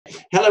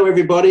Hello,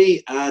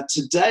 everybody.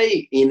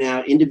 Today, in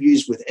our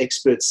Interviews with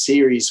Experts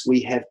series,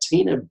 we have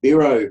Tina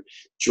Biro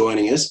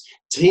joining us.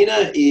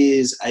 Tina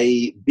is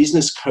a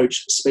business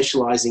coach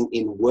specializing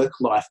in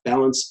work-life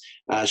balance.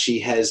 She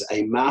has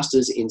a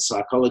master's in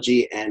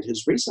psychology and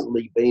has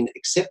recently been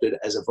accepted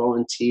as a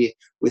volunteer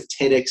with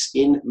TEDx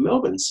in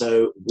Melbourne.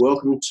 So,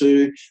 welcome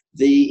to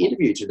the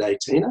interview today,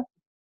 Tina.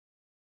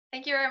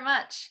 Thank you very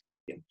much.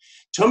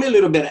 Tell me a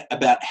little bit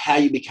about how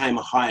you became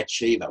a high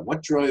achiever.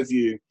 What drove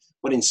you?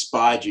 What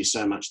inspired you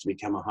so much to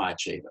become a high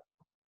achiever?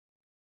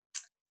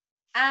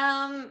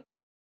 Um,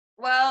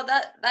 well,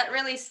 that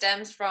really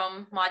stems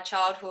from my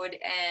childhood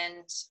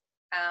and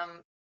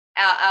um,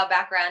 our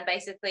background.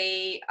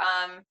 Basically,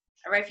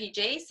 a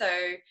refugee. So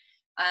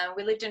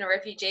we lived in a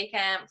refugee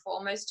camp for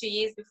almost 2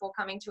 years before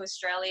coming to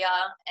Australia.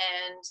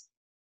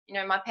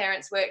 And my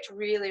parents worked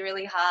really,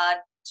 really hard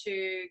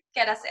to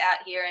get us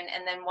out here.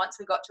 And then once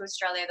we got to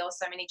Australia, there were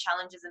so many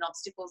challenges and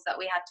obstacles that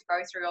we had to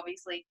go through.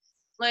 Obviously,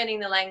 learning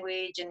the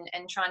language and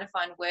trying to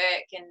find work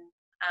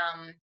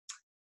and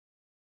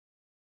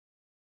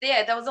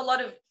yeah, there was a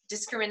lot of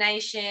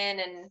discrimination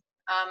and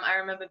I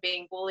remember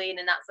being bullied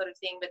and that sort of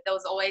thing. But there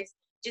was always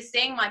just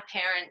seeing my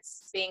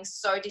parents being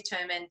so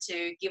determined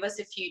to give us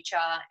a future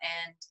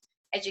and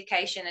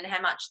education and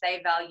how much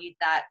they valued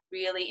that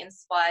really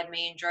inspired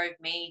me and drove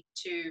me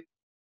to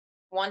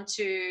want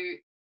to,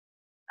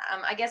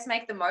 I guess,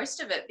 make the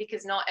most of it,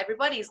 because not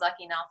everybody's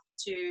lucky enough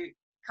to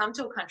come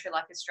to a country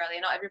like Australia.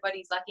 Not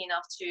everybody's lucky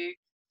enough to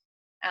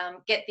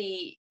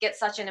get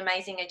such an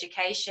amazing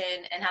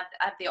education and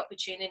have the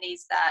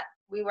opportunities that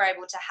we were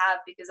able to have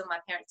because of my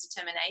parents'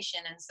 determination.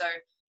 And so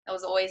there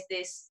was always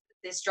this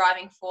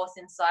driving force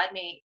inside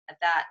me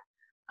that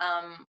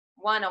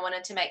one, I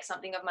wanted to make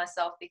something of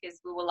myself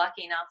because we were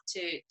lucky enough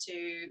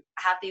to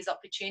have these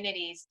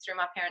opportunities through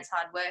my parents'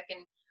 hard work, and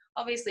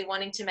obviously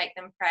wanting to make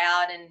them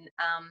proud and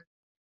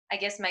I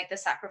guess make the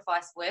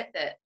sacrifice worth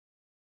it.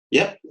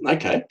 Yep,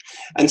 okay.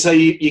 And so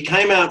you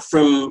came out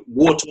from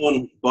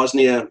war-torn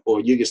Bosnia or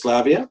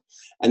Yugoslavia,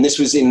 and this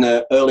was in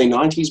the early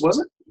 90s, was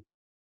it?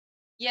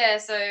 Yeah,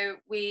 so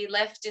we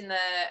left in the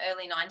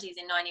early 90s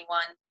in 91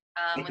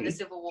 when the Okay.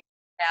 Civil War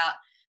broke out.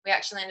 We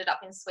actually ended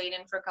up in Sweden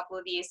for a couple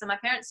of years. So my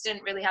parents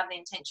didn't really have the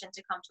intention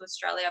to come to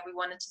Australia. We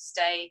wanted to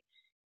stay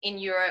in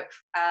Europe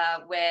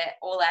where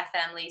all our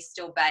family is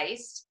still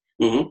based.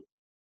 Mm-hmm.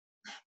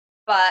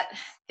 But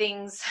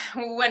things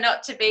were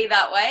not to be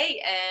that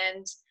way.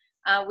 And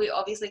we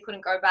obviously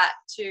couldn't go back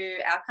to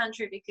our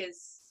country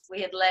because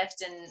we had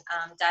left and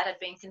Dad had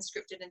been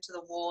conscripted into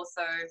the war.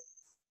 So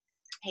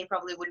he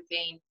probably would have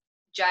been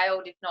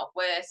jailed, if not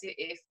worse,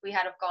 if we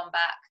had have gone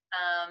back.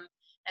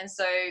 And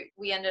so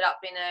we ended up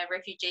in a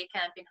refugee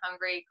camp in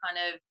Hungary, kind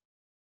of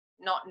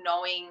not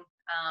knowing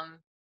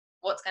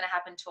what's going to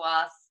happen to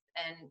us,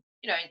 and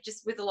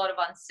just with a lot of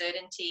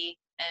uncertainty.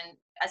 And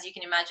as you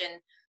can imagine,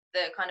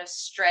 the kind of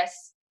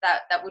stress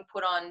that would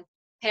put on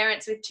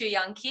parents with two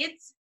young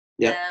kids.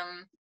 Yep.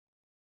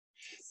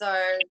 So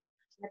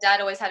my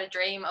dad always had a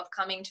dream of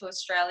coming to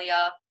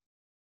Australia.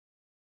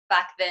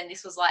 Back then,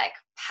 this was like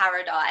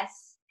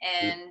paradise.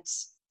 And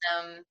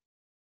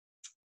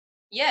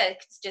yeah,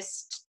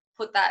 just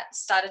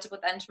started to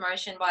put that into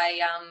motion by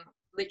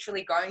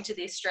literally going to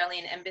the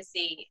Australian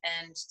embassy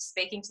and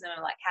speaking to them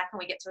like, how can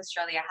we get to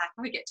Australia? How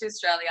can we get to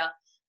Australia?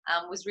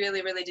 Was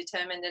really, really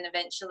determined. And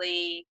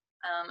eventually,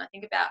 I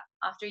think about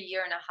after a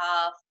year and a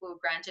half, we were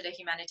granted a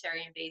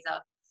humanitarian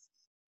visa.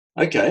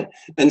 Okay.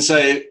 And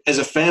so as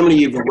a family,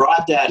 you've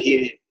arrived out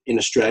here in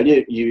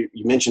Australia. You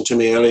mentioned to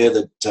me earlier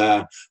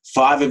that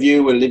 5 of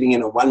you were living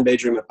in a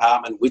one-bedroom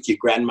apartment with your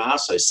grandma,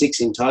 so 6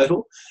 in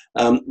total.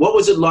 What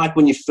was it like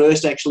when you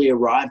first actually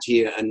arrived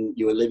here and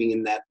you were living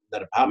in that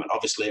apartment?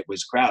 Obviously, it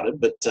was crowded,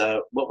 but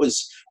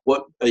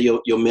what are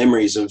your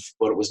memories of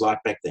what it was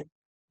like back then?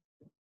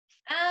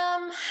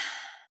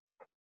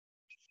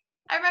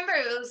 I remember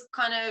it was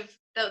kind of,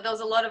 there was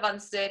a lot of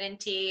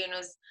uncertainty, and it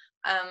was,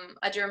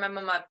 I do remember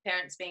my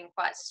parents being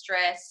quite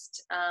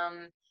stressed,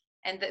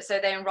 so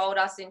they enrolled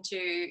us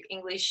into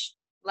English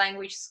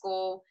language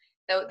school.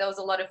 There was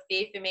a lot of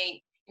fear for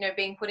me,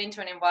 being put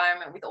into an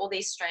environment with all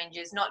these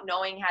strangers, not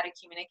knowing how to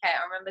communicate.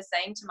 I remember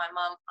saying to my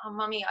mum, "Oh,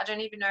 mummy, I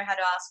don't even know how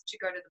to ask to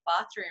go to the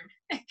bathroom."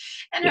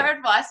 And Yeah. her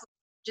advice was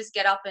just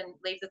get up and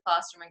leave the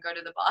classroom and go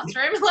to the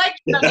bathroom. Like,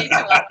 you don't need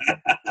to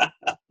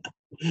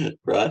ask.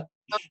 Right.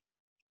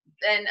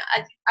 And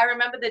I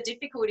remember the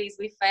difficulties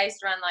we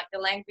faced around like the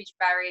language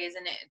barriers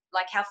and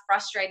like how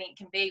frustrating it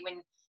can be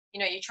when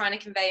you're trying to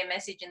convey a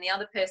message and the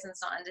other person's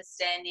not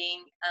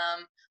understanding.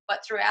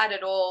 But throughout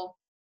it all,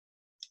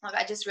 like,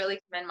 I just really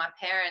commend my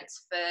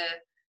parents for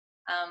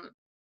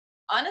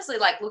honestly,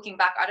 like, looking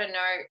back, I don't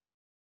know,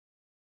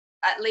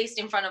 at least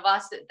in front of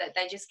us, that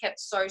they just kept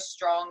so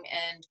strong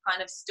and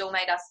kind of still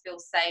made us feel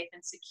safe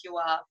and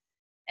secure.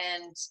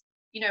 And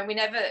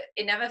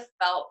it never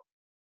felt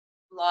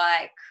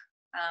like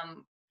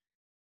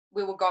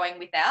we were going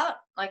without.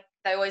 Like,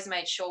 they always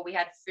made sure we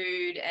had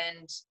food,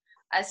 and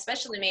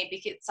especially me,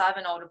 because I have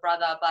an older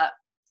brother, but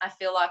I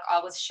feel like I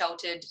was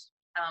sheltered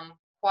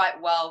quite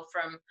well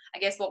from, I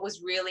guess, what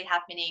was really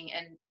happening.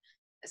 And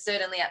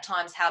certainly at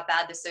times how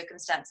bad the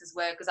circumstances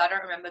were, because I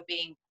don't remember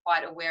being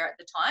quite aware at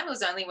the time. It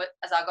was only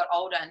as I got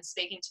older and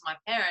speaking to my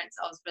parents,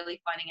 I was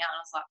really finding out. And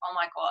I was like, oh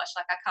my gosh,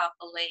 like I can't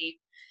believe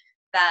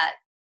that.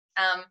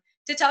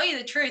 To tell you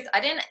the truth, I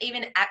didn't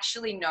even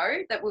actually know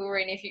that we were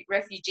in a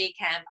refugee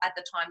camp at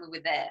the time we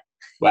were there.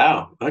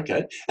 Wow.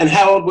 Okay. And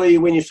how old were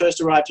you when you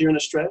first arrived here in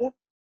Australia?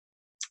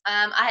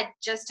 I had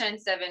just turned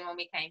 7 when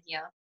we came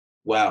here.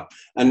 Wow.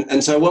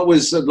 And so what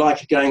was it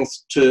like going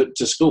to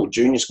school,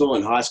 junior school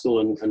and high school,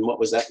 and what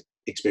was that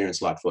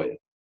experience like for you?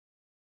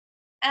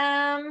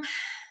 Um,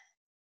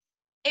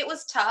 it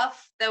was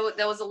tough. There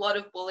was a lot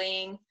of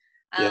bullying.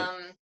 Yeah.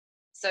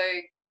 So,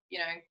 you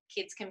know,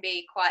 kids can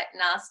be quite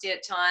nasty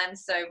at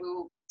times. So we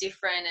were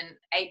different and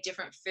ate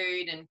different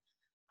food. And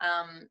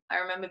I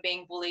remember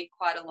being bullied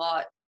quite a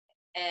lot.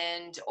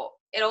 And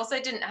it also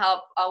didn't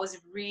help. I was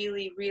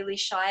really, really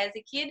shy as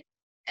a kid.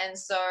 And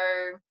so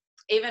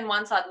even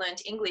once I'd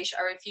learned English,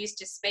 I refused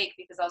to speak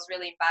because I was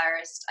really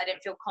embarrassed. I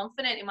didn't feel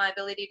confident in my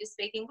ability to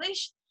speak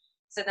English.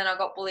 So then I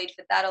got bullied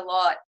for that a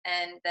lot.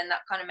 And then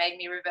that kind of made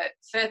me revert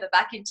further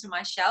back into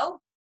my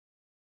shell.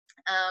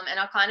 And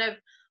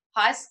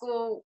high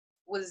school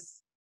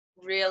was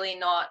really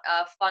not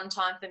a fun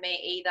time for me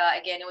either.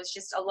 Again, it was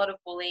just a lot of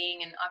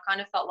bullying, and I kind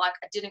of felt like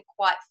I didn't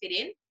quite fit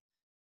in.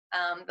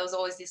 There was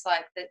always this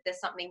like that there's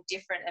something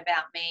different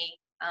about me.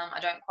 I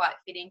don't quite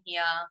fit in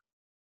here.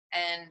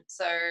 And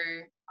so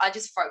I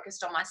just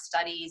focused on my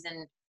studies,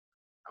 and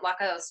like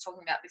I was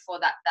talking about before,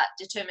 that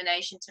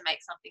determination to make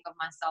something of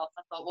myself.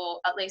 I thought,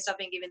 well, at least I've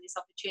been given this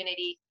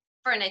opportunity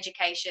for an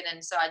education.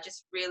 And so I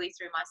just really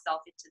threw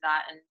myself into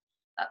that, and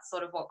that's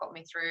sort of what got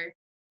me through.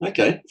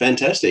 Okay,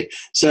 fantastic.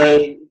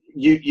 So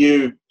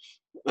you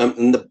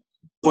and the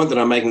point that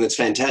I'm making that's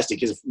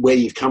fantastic is where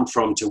you've come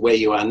from to where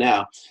you are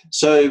now.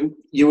 So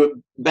you were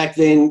back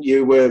then,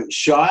 you were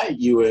shy,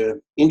 you were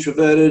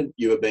introverted,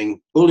 you were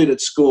being bullied at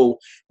school.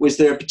 Was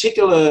there a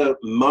particular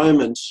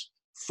moment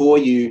for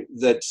you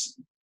that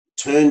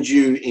turned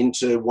you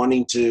into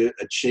wanting to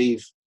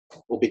achieve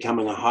or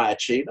becoming a high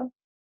achiever?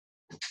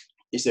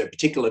 Is there a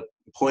particular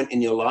point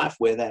in your life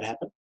where that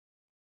happened?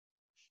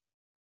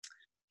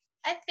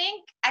 I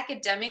think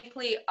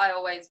academically I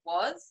always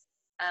was.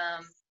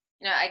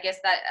 I guess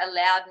that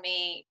allowed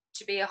me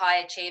to be a high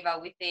achiever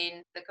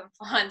within the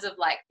confines of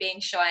like being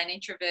shy and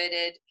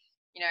introverted.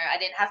 I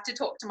didn't have to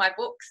talk to my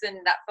books, and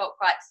that felt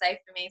quite safe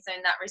for me. So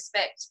in that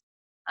respect,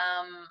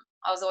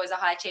 I was always a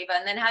high achiever.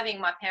 And then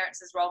having my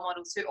parents as role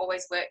models who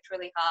always worked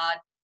really hard.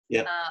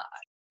 Yeah.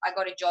 I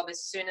got a job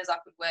as soon as I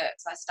could work.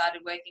 So I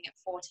started working at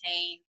 14.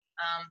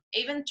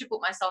 Even to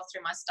put myself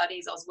through my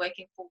studies, I was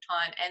working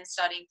full-time and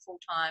studying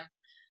full-time.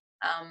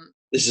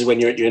 This is when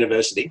you're at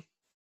university?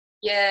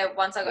 Yeah,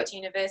 once I got to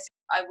university,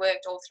 I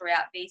worked all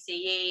throughout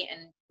VCE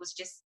and was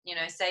just,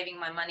 saving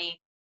my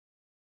money.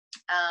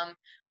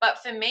 But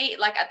for me,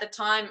 like at the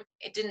time,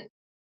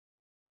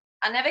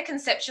 I never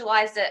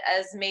conceptualized it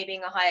as me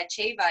being a high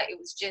achiever. It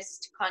was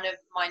just kind of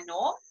my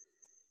norm.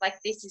 Like,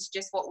 this is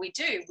just what we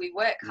do. We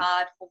work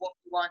hard for what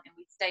we want, and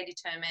we stay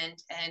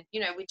determined, and,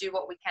 we do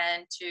what we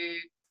can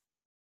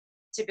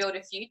to build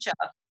a future.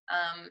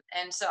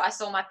 And so I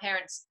saw my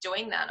parents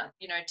doing that.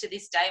 To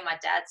this day, my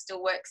dad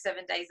still works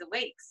 7 days a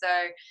week. So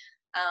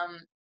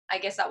I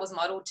guess that was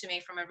modeled to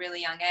me from a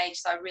really young age.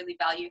 So I really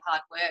value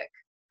hard work,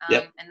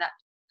 and that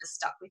just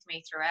stuck with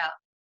me throughout.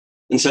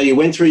 And so you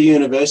went through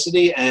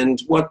university,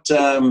 and what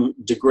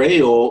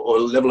degree or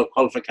level of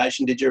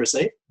qualification did you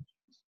receive?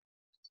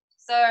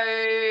 So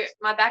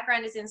my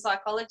background is in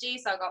psychology.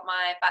 So I got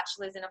my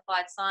bachelor's in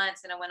applied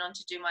science, and I went on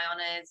to do my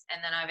honours,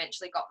 and then I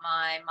eventually got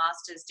my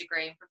master's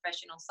degree in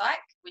professional psych,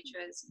 which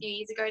was a few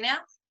years ago now.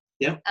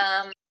 Yeah.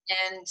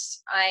 And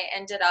I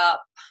ended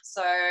up,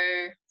 so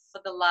for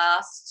the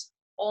last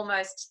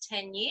almost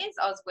 10 years,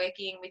 I was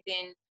working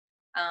within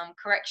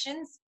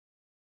corrections.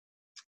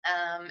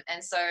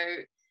 And so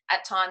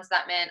at times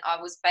that meant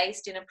I was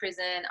based in a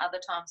prison. Other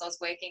times I was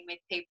working with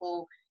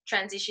people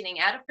transitioning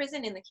out of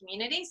prison in the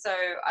community. So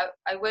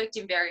I worked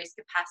in various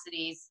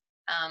capacities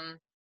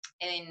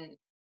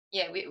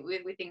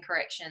within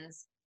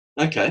corrections.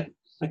 Okay.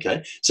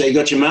 So you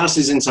got your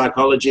master's in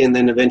psychology, and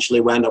then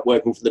eventually wound up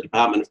working for the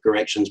Department of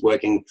Corrections,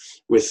 working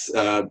with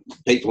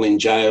people in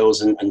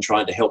jails and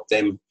trying to help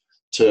them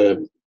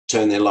to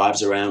turn their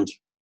lives around.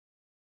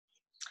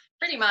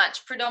 Pretty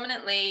much,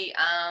 predominantly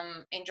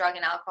in drug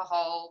and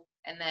alcohol,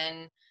 and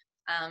then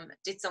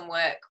did some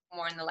work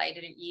more in the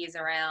later years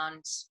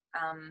around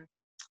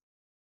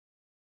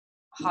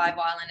high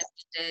violent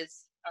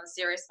offenders,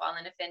 serious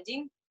violent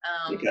offending.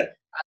 Okay.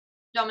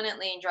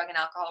 Predominantly in drug and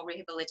alcohol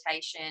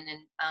rehabilitation,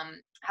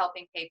 and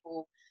helping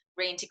people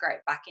reintegrate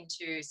back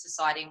into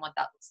society and what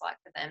that looks like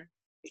for them.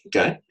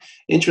 Okay,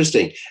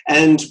 interesting.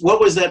 And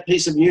what was that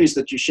piece of news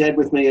that you shared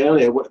with me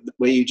earlier,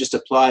 where you just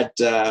applied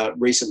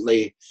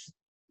recently,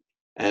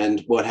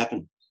 and what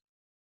happened?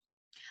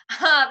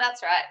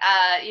 That's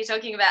right. You're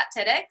talking about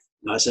TEDx?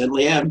 I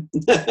certainly am.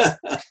 So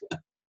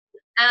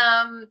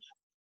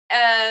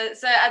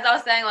as I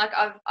was saying, like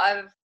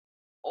I've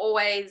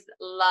always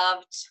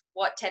loved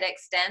what TEDx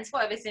stands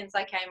for ever since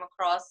I came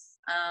across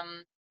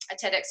a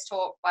TEDx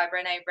talk by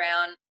Brené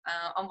Brown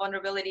on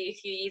vulnerability a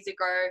few years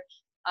ago.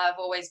 I've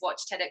always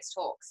watched TEDx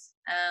talks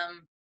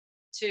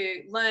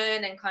to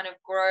learn and kind of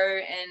grow,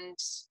 and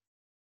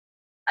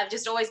I've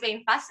just always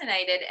been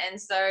fascinated. And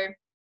so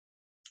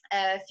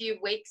a few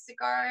weeks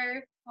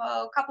ago,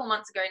 well, a couple of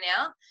months ago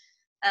now,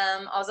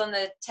 I was on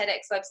the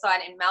TEDx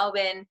website in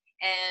Melbourne,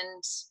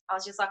 and I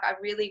was just like, I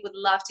really would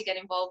love to get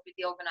involved with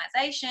the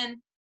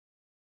organization.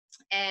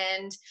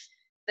 And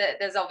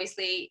there's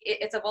obviously,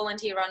 it's a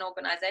volunteer run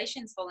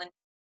organization. So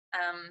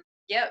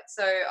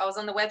I was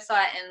on the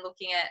website and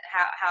looking at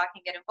how I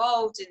can get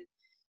involved, and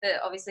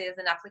obviously there's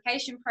an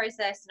application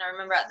process. And I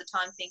remember at the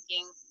time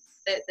thinking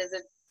that there's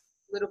a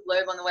little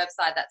blurb on the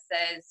website that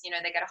says, you know,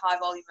 they get a high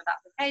volume of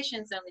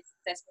applications, only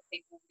successful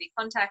people will be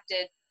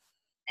contacted.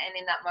 And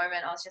in that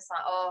moment, I was just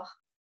like, oh,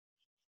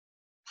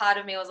 part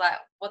of me was like,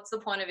 what's the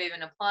point of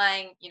even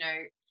applying? You know,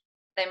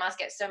 they must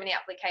get so many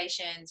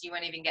applications, you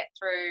won't even get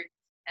through.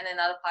 And then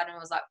the other part of me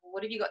was like, well,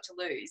 what have you got to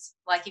lose?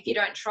 Like, if you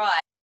don't try,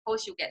 of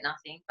course you'll get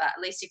nothing. But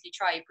at least if you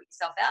try, you put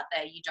yourself out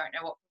there, you don't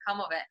know what can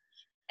come of it.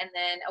 And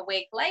then a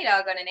week later,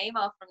 I got an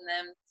email from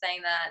them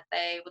saying that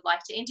they would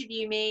like to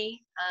interview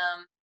me.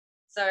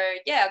 So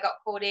yeah, I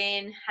got called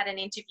in, had an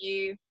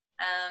interview,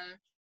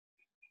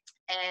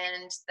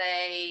 and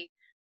they,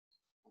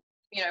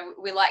 you know,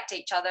 we liked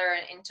each other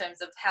in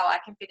terms of how I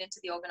can fit into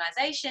the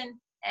organization.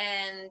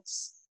 And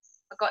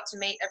I got to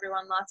meet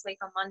everyone last week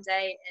on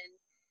Monday and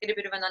get a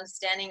bit of an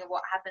understanding of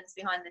what happens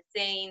behind the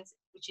scenes,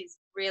 which is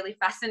really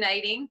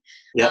fascinating.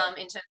 Yep.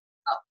 In terms of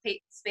how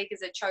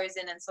speakers are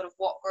chosen and sort of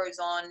what goes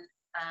on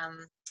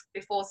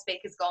before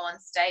speakers go on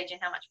stage,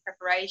 and how much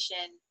preparation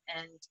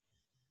and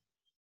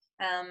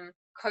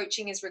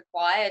coaching is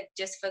required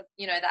just for,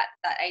 you know,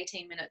 that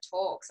 18-minute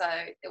talk. So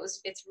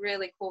it's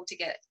really cool to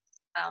get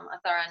a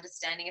thorough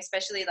understanding,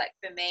 especially like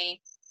for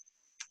me,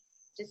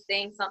 just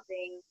seeing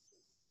something,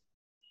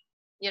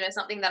 you know,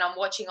 something that I'm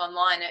watching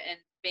online and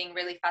being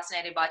really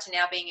fascinated by, to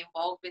now being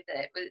involved with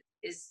it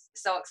is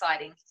so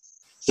exciting.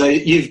 So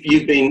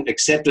you've been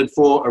accepted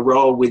for a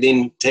role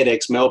within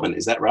TEDx Melbourne,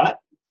 is that right?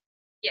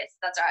 Yes,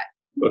 that's right.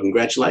 Well,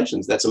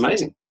 congratulations. That's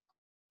amazing.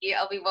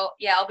 Yeah, I'll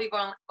be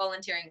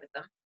volunteering with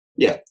them.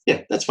 Yeah,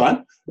 that's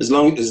fine. As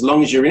long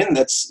as you're in,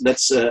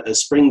 that's a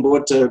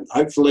springboard to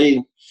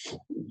hopefully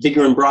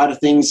bigger and brighter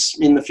things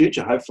in the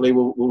future. Hopefully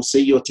we'll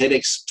see your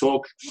TEDx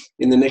talk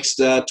in the next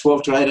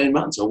 12 to 18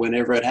 months or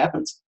whenever it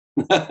happens.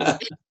 Not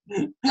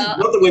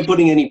that we're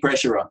putting any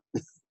pressure on.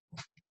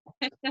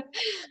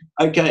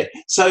 Okay,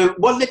 so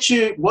what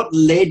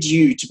led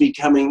you to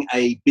becoming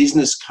a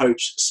business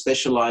coach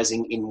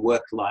specializing in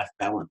work-life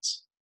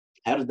balance?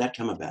 How did that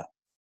come about?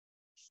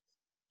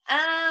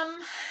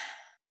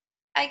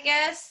 I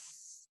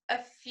guess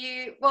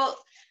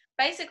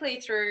basically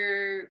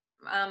through,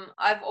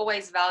 I've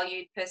always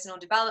valued personal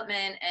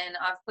development, and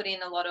I've put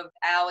in a lot of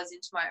hours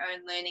into my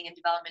own learning and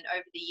development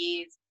over the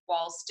years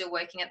while still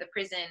working at the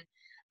prison.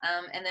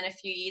 And then a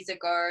few years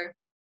ago,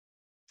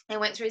 I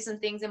went through some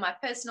things in my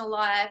personal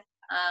life,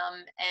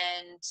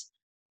 and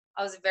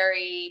I was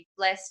very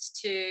blessed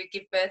to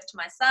give birth to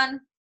my son.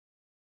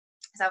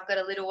 So I've got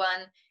a little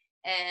one,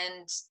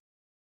 and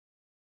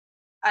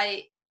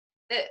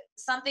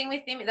something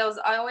with him,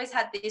 I always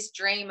had this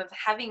dream of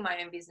having my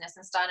own business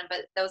and starting,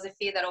 but there was a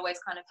fear that always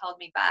kind of held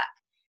me back.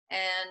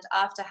 And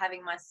after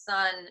having my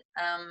son,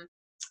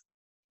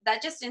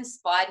 that just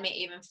inspired me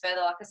even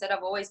further. Like I said,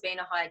 I've always been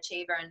a high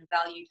achiever and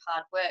valued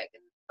hard work.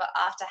 But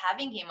after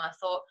having him, I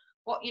thought,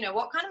 what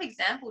kind of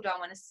example do I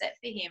want to set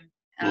for him?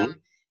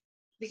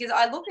 Because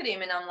I look at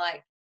him and I'm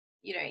like,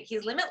 you know,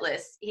 he's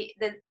limitless.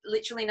 There's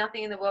literally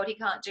nothing in the world he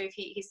can't do if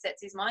he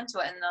sets his mind to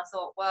it. And I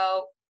thought,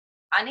 well,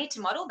 I need to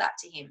model that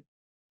to him.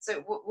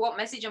 So what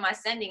message am I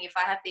sending if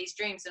I have these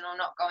dreams and I'm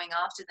not going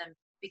after them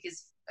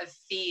because of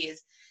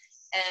fears?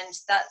 And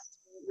that's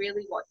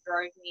really what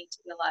drove me to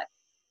be like,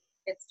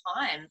 it's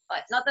time.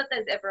 Like, not that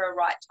there's ever a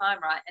right time,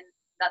 right? And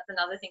that's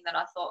another thing that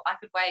I thought I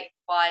could wait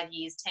 5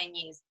 years, 10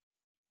 years.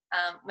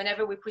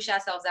 Whenever we push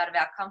ourselves out of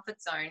our comfort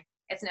zone,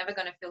 it's never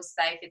going to feel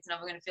safe. It's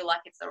never going to feel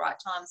like it's the right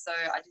time. So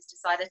I just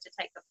decided to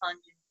take the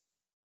plunge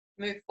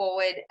and move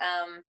forward.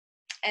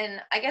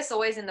 And I guess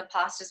always in the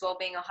past as well,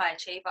 being a high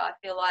achiever, I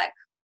feel like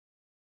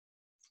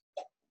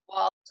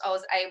whilst I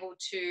was able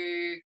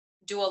to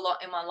do a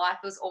lot in my life,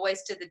 it was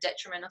always to the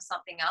detriment of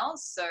something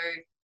else. So,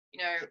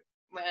 you know,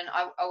 when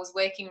I was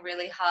working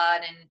really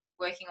hard and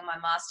working on my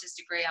master's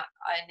degree,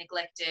 I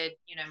neglected,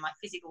 you know, my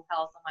physical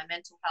health or my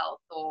mental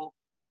health or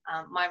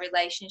my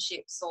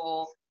relationships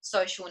or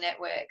social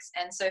networks.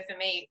 And so for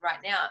me right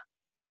now,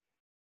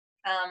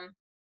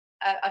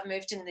 I've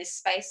moved into this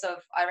space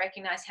of, I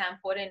recognize how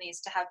important it is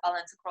to have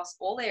balance across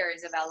all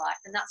areas of our life.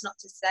 And that's not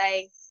to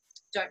say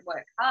don't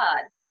work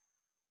hard,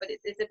 but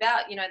it's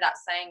about, you know, that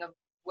saying of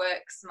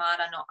work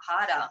smarter, not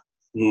harder.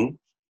 Mm-hmm.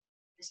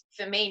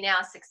 For me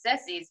now,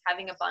 success is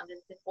having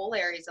abundance in all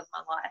areas of my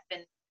life.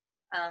 And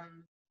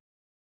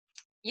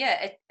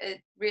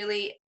it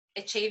really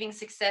achieving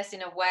success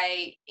in a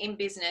way in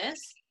business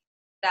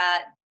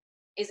that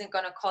isn't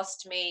going to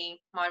cost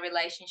me my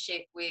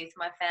relationship with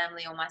my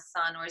family or my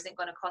son, or isn't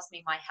going to cost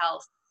me my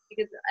health.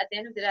 Because at the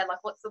end of the day,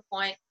 like, what's the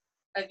point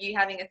of you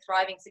having a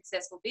thriving,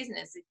 successful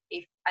business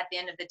if at the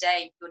end of the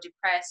day you're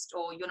depressed,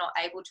 or you're not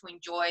able to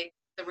enjoy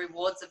the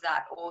rewards of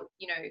that, or,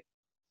 you know,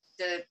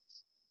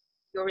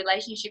 your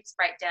relationships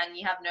break down and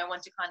you have no one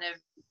to kind of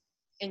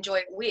enjoy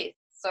it with.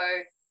 So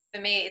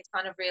for me, it's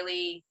kind of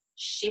really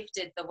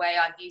shifted the way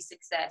I view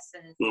success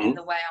and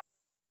the way I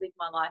live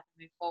my life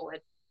and move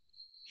forward.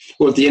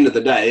 Well, at the end of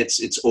the day,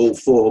 it's all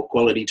for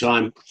quality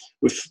time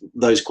with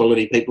those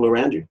quality people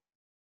around you.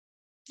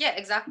 Yeah,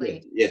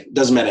 exactly. Yeah. It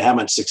doesn't matter how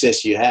much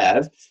success you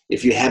have.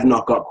 If you have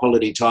not got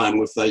quality time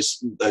with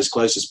those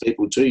closest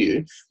people to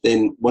you,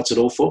 then what's it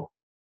all for?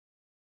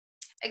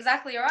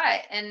 Exactly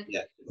right. And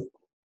yeah.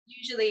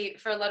 usually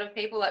for a lot of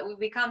people, like, we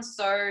become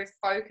so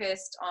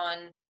focused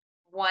on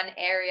one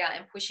area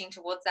and pushing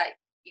towards that,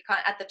 you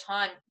can't at the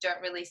time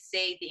don't really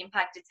see the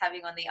impact it's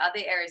having on the other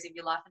areas of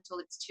your life until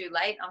it's too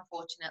late,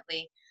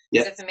 unfortunately.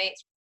 Yep. So for me,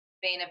 it's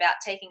been about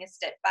taking a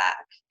step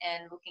back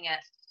and looking at,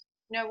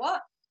 you know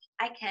what,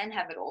 I can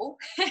have it all.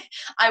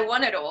 I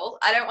want it all.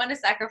 I don't want to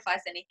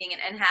sacrifice anything,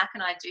 and how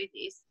can I do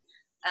this?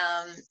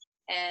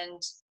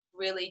 And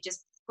really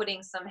just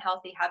putting some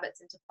healthy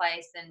habits into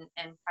place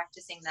and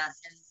practicing that.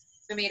 And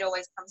for me, it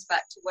always comes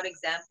back to, what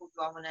example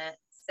do I want to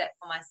set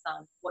for my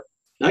son?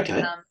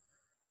 Okay.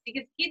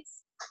 Because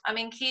kids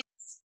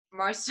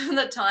most of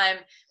the time,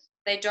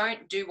 they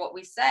don't do what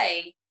we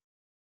say,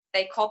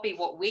 they copy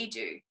what we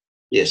do.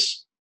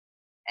 Yes.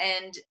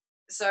 And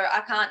so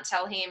I can't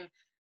tell him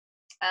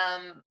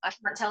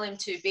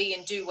to be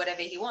and do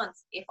whatever he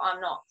wants if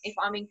I'm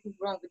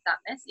incongruent with that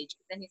message.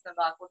 Then he's gonna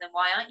be like, well, then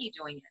why aren't you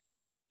doing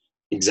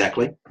it?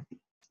 Exactly.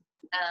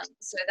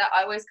 So that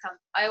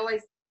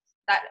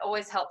that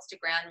always helps to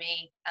ground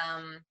me,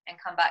 and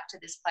come back to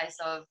this place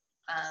of,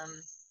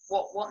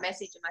 what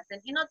message am I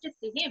sending, not just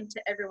to him,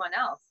 to everyone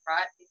else,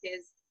 right?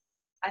 Because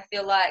I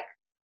feel like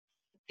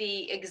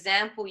the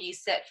example you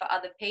set for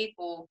other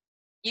people,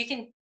 you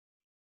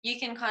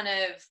can kind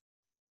of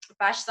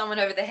bash someone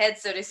over the head,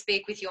 so to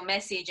speak, with your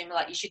message and be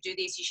like, you should do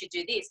this, you should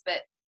do this.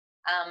 But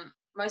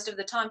most of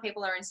the time,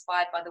 people are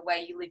inspired by the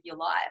way you live your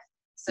life.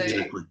 So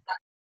Exactly. that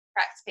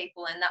attracts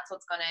people, and that's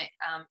what's going to,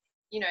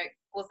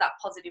 cause that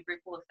positive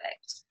ripple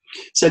effect.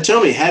 So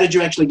tell me, how did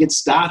you actually get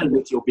started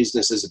with your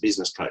business as a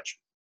business coach?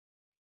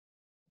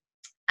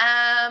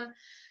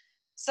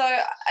 So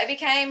I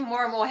became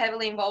more and more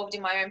heavily involved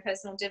in my own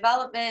personal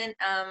development.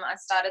 I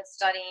started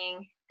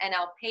studying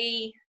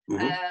NLP.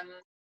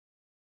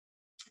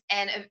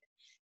 And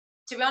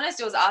to be honest,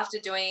 it was after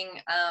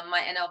doing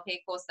my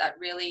NLP course that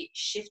really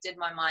shifted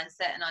my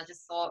mindset. And I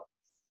just thought,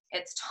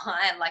 it's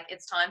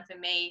time for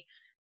me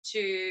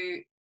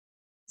to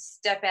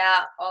step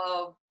out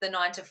of the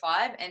 9 to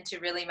 5 and to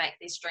really make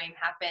this dream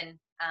happen.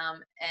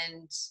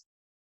 And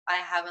I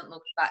haven't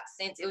looked back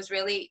since. It was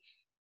really,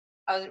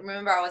 I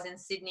remember I was in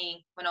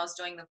Sydney when I was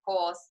doing the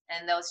course,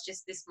 and there was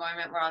just this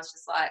moment where I was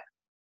just like,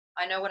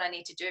 I know what I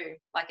need to do.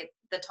 Like,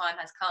 the time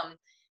has come.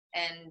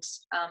 And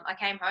I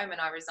came home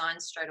and I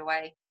resigned straight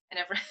away. And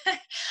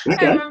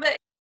I remember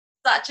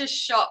such a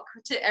shock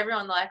to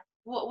everyone, like,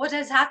 what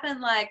has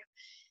happened? Like,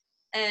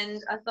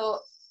 and I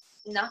thought,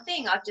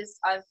 nothing.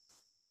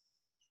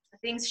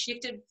 Things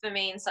shifted for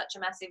me in such a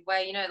massive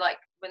way, like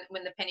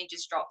when the penny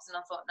just drops, and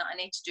I thought, no, I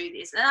need to do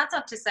this. And that's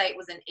not to say it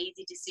was an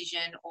easy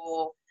decision,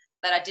 or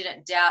that I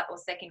didn't doubt or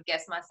second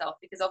guess myself,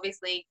 because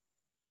obviously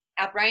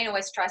our brain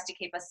always tries to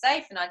keep us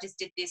safe. And I just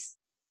did this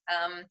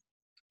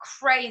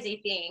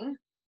crazy thing.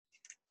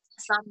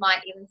 Some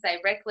might even say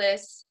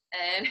reckless,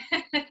 and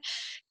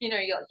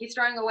you're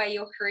throwing away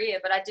your career,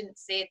 but I didn't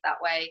see it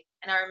that way.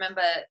 And I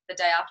remember the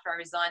day after I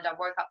resigned, I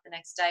woke up the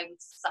next day with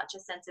such a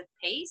sense of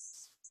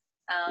peace.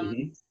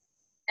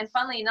 And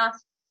funnily enough,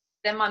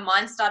 then my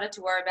mind started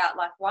to worry about,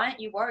 like, why aren't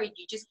you worried?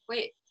 You just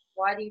quit.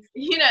 Why do you,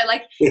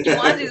 your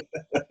mind is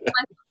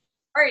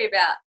worry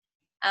about.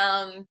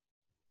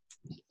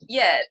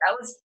 Yeah,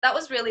 that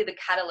was really the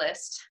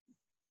catalyst.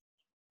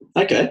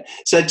 Okay.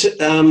 So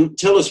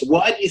tell us,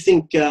 why do you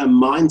think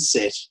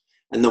mindset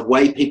and the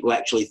way people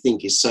actually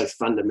think is so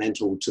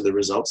fundamental to the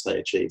results they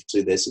achieve,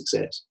 to their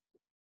success?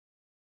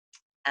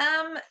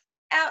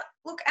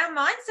 Our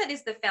mindset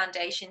is the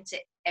foundation to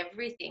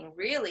everything,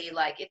 really.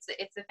 Like, it's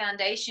a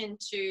foundation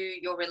to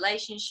your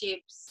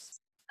relationships,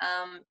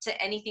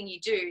 to anything you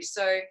do.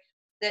 So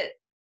that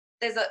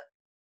there's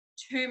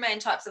two main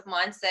types of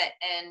mindset,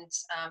 and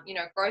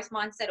growth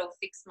mindset or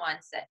fixed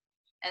mindset.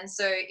 And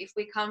so if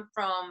we come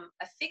from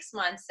a fixed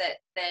mindset,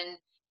 then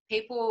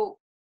you're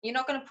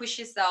not going to push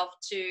yourself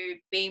to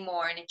be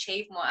more and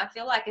achieve more. I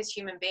feel like as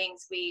human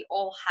beings, we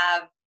all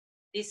have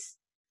this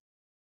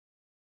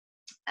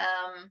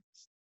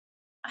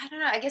I don't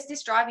know, I guess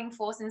this driving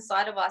force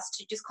inside of us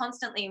to just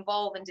constantly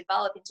evolve and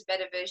develop into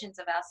better versions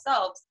of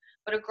ourselves.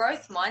 But a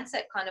growth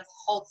mindset kind of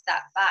holds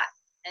that back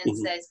and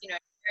says, you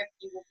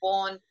were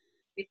born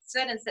with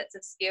certain sets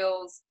of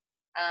skills.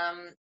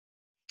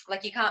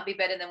 Like, you can't be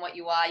better than what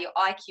you are. Your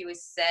IQ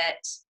is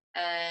set,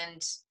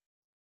 and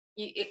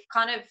it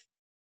kind of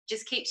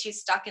just keeps you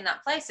stuck in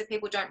that place. So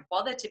people don't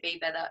bother to be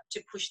better,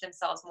 to push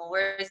themselves more.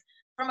 Whereas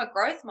from a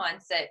growth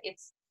mindset,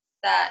 it's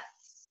that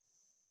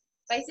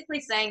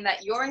basically saying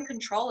that you're in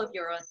control of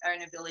your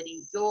own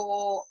ability.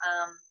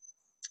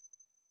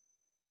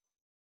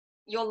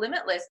 You're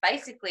limitless.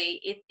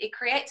 Basically, it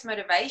creates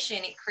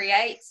motivation. It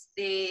creates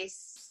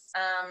this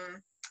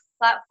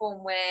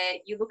platform where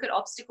you look at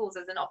obstacles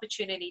as an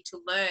opportunity to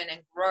learn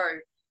and grow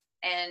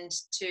and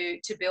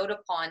to build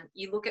upon.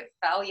 You look at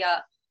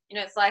failure, you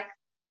know, it's like,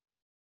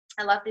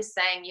 I love this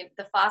saying,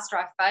 the faster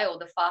I fail,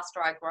 the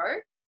faster I grow.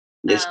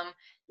 Yes.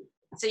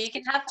 So you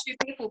can have two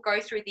people go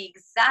through the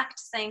exact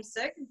same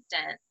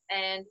circumstance,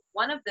 and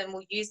one of them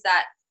will use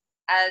that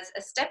as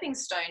a stepping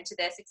stone to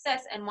their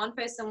success, and one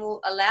person will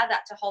allow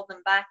that to hold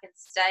them back and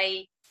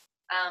stay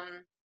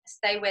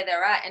where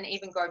they're at and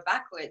even go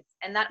backwards.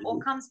 And that all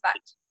comes back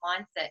to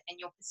mindset and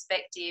your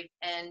perspective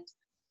and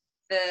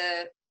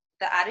the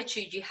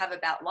attitude you have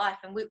about life.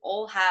 And we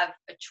all have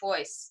a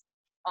choice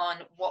on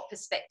what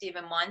perspective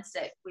and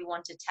mindset we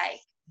want to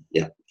take.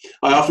 Yeah.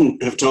 I often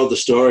have told the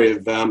story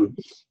of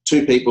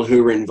two people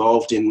who were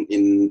involved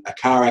in a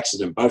car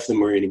accident. Both of them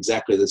were in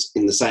exactly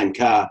in the same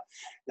car.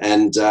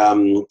 And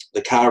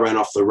the car ran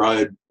off the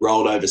road,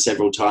 rolled over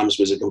several times,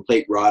 was a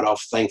complete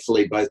write-off.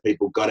 Thankfully, both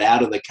people got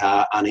out of the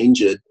car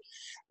uninjured.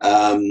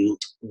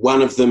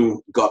 One of them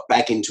got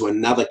back into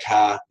another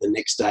car the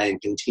next day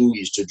and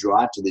continues to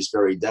drive to this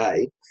very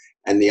day.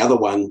 And the other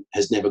one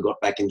has never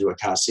got back into a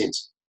car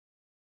since.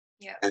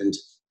 Yeah. And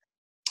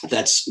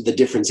that's the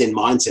difference in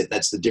mindset.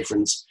 That's the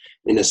difference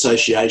in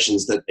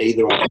associations that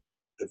either have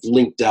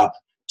linked up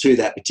to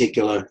that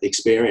particular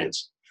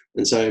experience.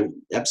 And so,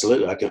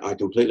 absolutely, I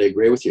completely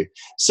agree with you.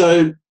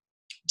 So,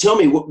 tell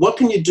me, what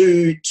can you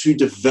do to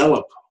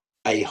develop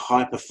a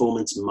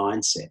high-performance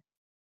mindset?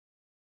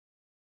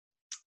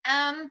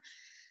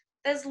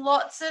 There's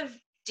lots of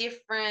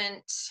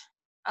different,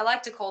 I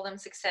like to call them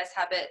success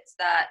habits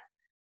that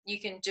you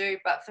can do.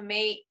 But for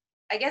me,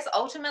 I guess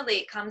ultimately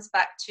it comes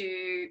back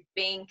to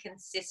being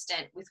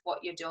consistent with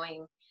what you're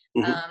doing.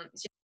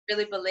 Just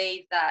really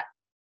believe that.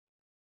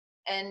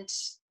 And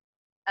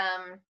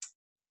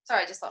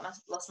sorry, I just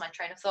lost my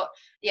train of thought.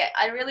 Yeah,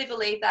 I really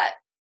believe that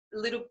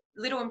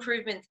little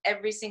improvements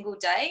every single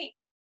day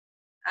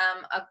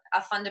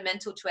are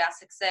fundamental to our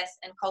success,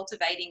 and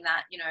cultivating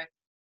that, you know,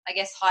 I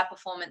guess, high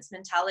performance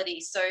mentality.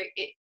 So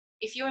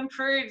if you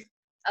improve,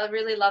 I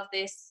really love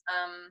this.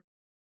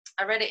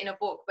 I read it in a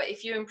book, but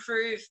if you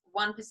improve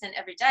 1%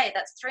 every day,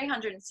 that's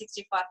 365%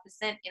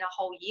 in a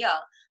whole year.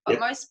 But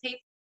most people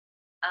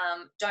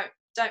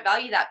don't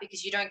value that,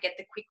 because you don't get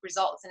the quick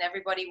results, and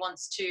everybody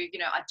wants to, you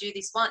know, I do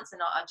this once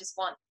and I just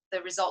want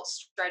the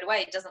results straight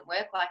away. It doesn't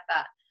work like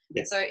that.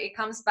 Yep. So it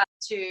comes back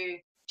to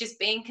just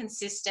being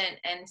consistent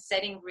and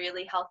setting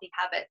really healthy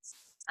habits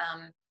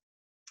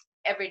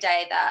every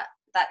day that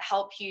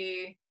help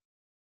you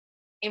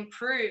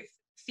improve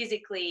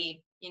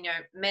physically, you know,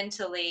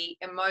 mentally,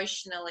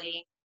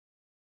 emotionally,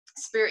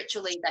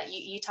 spiritually, that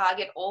you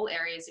target all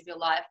areas of your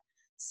life.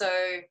 So,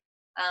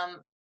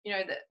 you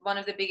know, one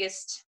of the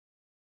biggest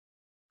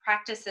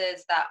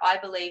practices that I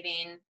believe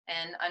in,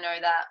 and I know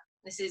that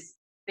this has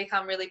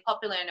become really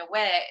popular and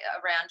aware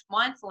around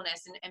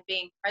mindfulness and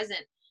being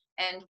present.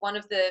 And one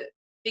of the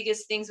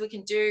biggest things we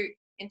can do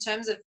in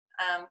terms of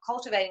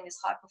cultivating this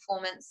high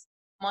performance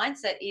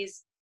mindset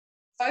is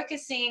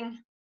focusing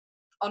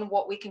on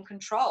what we can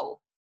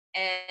control.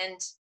 And,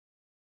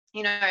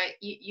 you know,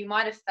 you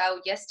might have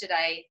failed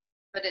yesterday,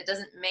 but it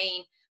doesn't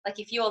mean, like,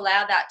 if you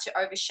allow that to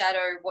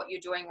overshadow what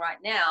you're doing right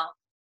now,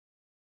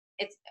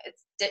 it's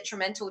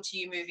detrimental to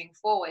you moving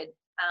forward.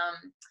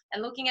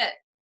 And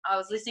I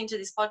was listening to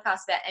this podcast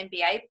about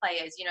NBA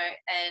players, you know,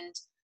 and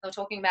they were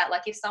talking about,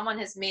 like, if someone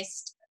has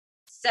missed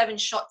 7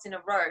 shots in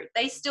a row,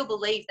 they still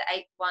believe the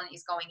 8th one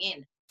is going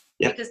in.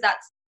 Yep. Because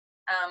that's,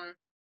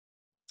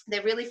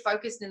 they're really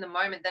focused in the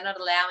moment. They're not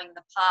allowing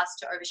the past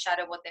to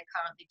overshadow what they're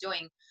currently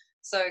doing.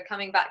 So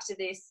coming back to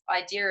this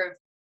idea of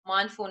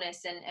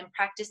mindfulness and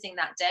practicing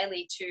that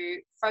daily to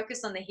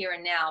focus on the here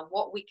and now,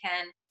 what we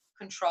can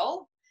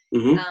control.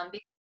 Because we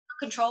can't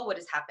control what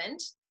has happened.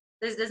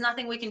 There's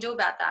nothing we can do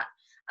about that.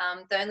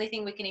 The only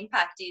thing we can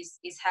impact is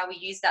how we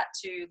use that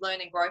to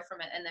learn and grow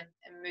from it, and then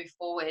move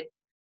forward.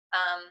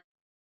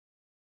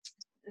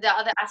 The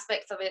other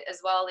aspects of it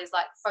as well is,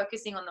 like,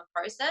 focusing on the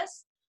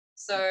process.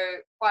 So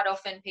quite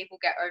often people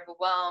get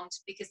overwhelmed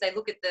because they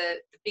look at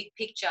the big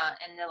picture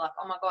and they're like,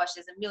 oh my gosh,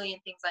 there's a million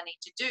things I need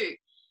to do.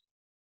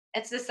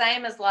 It's the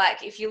same as,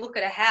 like, if you look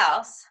at a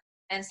house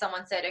and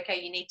someone said,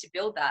 okay, you need to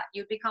build that,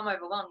 you'd become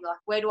overwhelmed. You're like,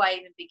 where do I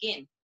even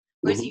begin?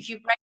 Whereas if you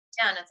break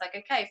it down, it's like,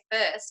 okay,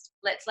 first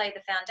let's lay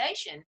the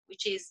foundation,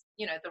 which is,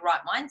 you know, the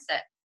right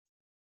mindset.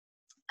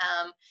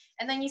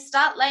 And then you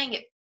start laying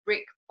it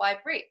brick by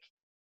brick.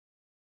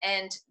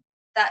 And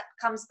that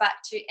comes back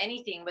to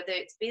anything, whether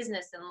it's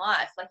business and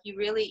life. Like, you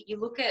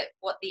look at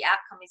what the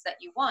outcome is that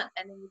you want,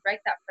 and then you break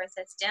that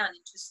process down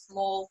into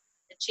small,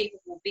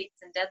 achievable bits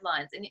and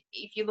deadlines. And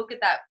if you look at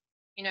that,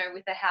 you know,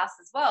 with the house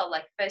as well,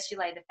 like, first you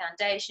lay the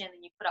foundation,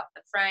 then you put up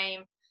the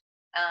frame,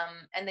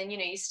 And then,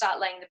 you start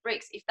laying the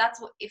bricks.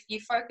 If you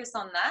focus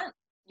on that,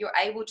 you're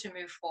able to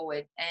move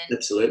forward. And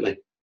Absolutely.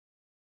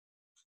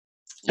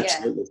 yeah.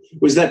 Absolutely.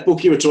 Was that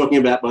book you were talking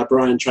about by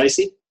Brian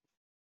Tracy?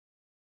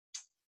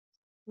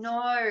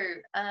 No.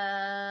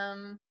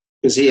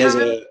 Because he has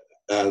a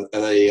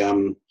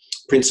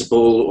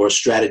principle or a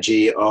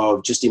strategy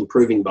of just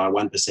improving by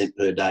 1%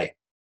 per day.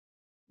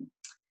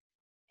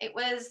 It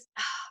was,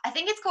 I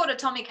think it's called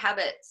Atomic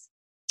Habits.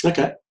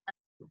 Okay.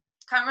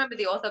 Can't remember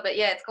the author, but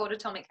yeah, it's called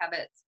Atomic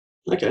Habits.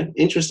 Okay,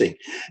 interesting.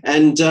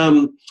 And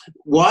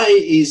why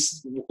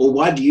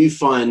do you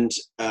find,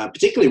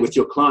 particularly with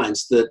your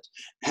clients, that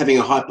having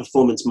a high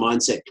performance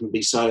mindset can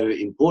be so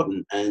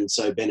important and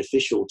so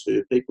beneficial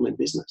to people in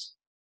business?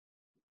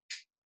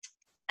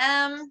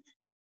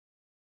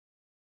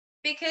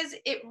 Because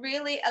it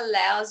really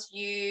allows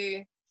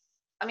you,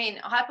 I mean,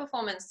 high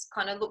performance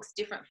kind of looks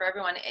different for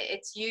everyone.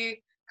 It's you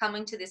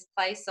coming to this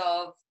place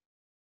of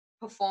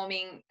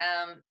performing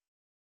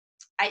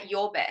at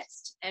your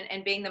best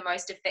and being the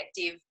most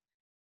effective.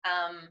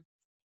 And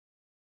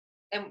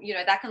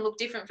that can look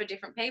different for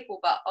different people,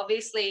 but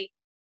obviously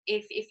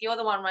if you're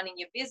the one running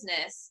your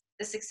business,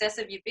 the success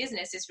of your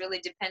business is really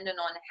dependent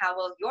on how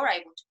well you're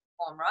able to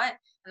perform, right?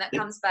 And that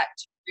comes back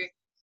to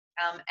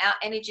our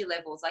energy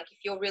levels. Like if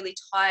you're really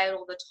tired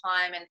all the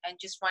time and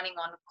just running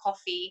on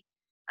coffee,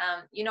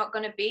 you're not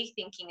going to be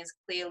thinking as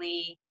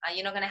clearly.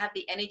 You're not going to have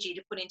the energy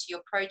to put into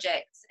your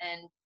projects.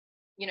 And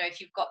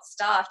if you've got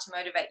staff, to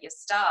motivate your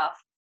staff.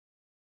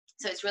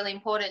 So it's really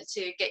important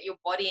to get your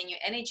body and your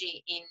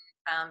energy in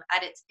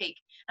at its peak.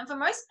 And for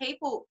most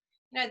people,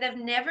 they've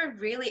never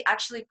really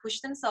actually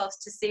pushed themselves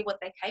to see what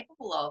they're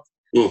capable of.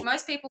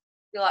 Most people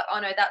feel like,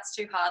 oh no, that's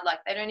too hard. Like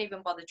they don't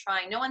even bother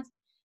trying.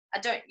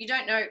 You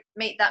don't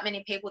meet that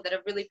many people that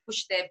have really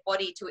pushed their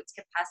body to its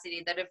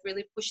capacity, that have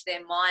really pushed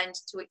their mind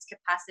to its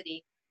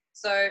capacity.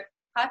 So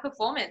high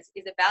performance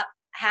is about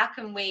how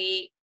can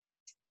we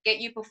get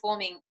you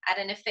performing at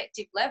an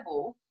effective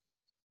level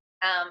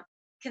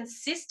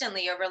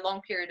consistently over a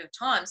long period of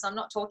time. So I'm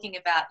not talking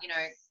about,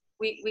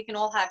 we can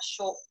all have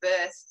short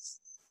bursts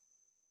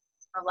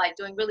of like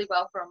doing really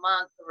well for a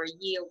month or a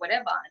year or whatever,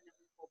 and then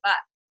we fall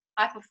back.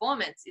 High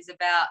performance is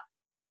about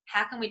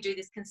how can we do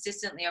this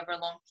consistently over a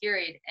long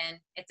period, and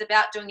it's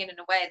about doing it in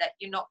a way that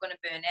you're not going to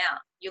burn out.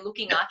 You're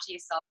looking after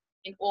yourself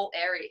in all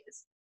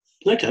areas.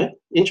 Okay,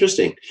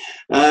 interesting.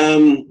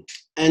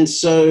 And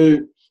so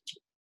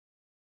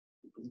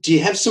do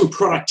you have some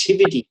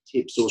productivity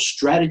tips or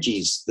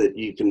strategies that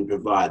you can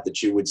provide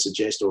that you would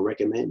suggest or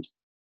recommend?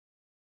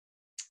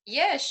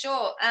 Yeah,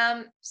 sure.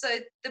 So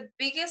the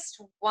biggest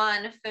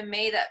one for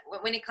me that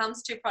when it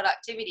comes to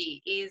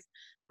productivity is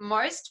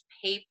most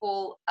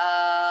people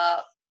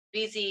are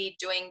busy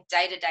doing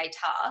day-to-day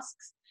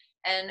tasks.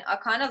 And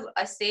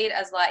I see it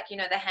as like,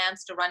 the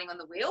hamster running on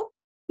the wheel.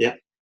 Yeah.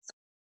 So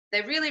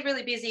they're really,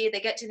 really busy.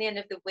 They get to the end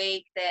of the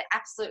week. They're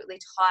absolutely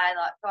tired.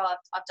 Like, oh,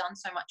 I've done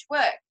so much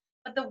work.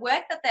 But the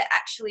work that they're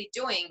actually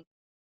doing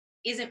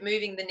isn't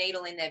moving the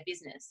needle in their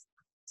business.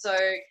 So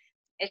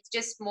it's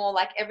just more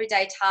like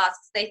everyday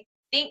tasks. They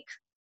think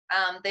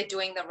they're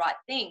doing the right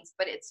things,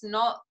 but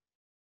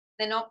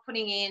they're not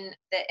putting in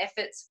the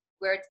efforts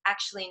where it's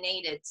actually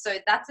needed. So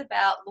that's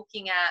about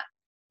looking at,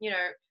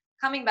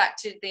 coming back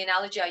to the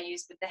analogy I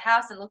used with the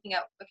house and looking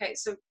at, okay,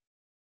 so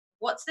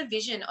what's the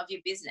vision of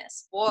your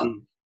business? What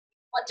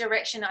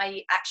direction are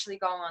you actually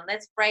going on?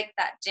 Let's break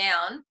that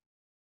down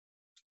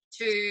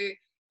to,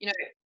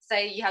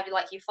 say you have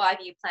like your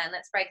 5-year plan.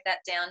 Let's break that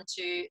down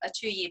to a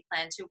 2-year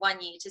plan, to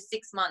 1 year, to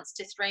 6 months,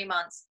 to 3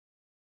 months.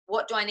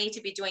 What do I need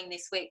to be doing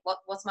this week?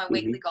 What's my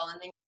weekly goal?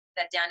 And then put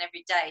that down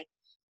every day.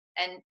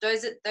 And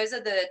those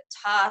are the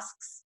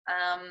tasks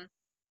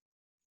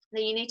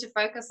that you need to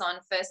focus on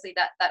firstly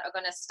that are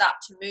going to start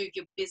to move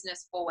your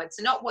business forward.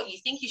 So not what you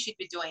think you should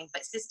be doing,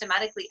 but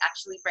systematically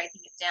actually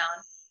breaking it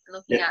down and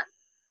looking at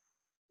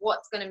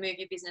what's going to move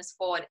your business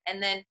forward.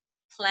 And then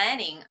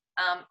planning.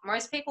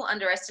 Most people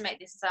underestimate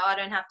this and say, oh, I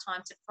don't have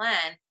time to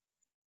plan.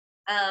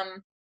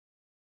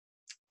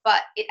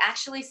 But it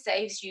actually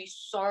saves you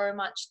so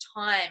much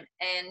time.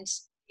 And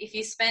if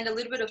you spend a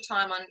little bit of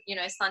time on,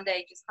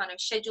 Sunday, just kind of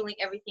scheduling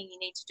everything you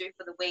need to do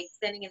for the week,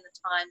 spending in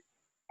the time,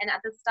 and at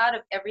the start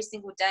of every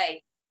single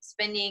day,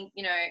 spending,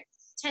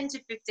 10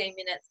 to 15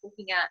 minutes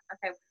looking at,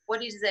 okay,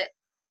 what is it?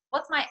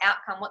 What's my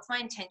outcome? What's my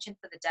intention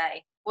for the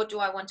day? What do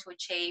I want to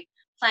achieve?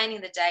 Planning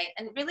the day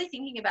and really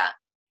thinking about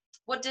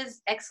what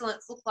does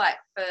excellence look like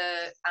for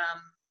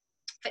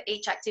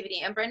each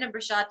activity. And Brendon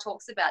Burchard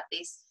talks about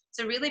this.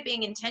 So really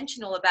being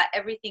intentional about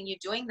everything you're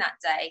doing that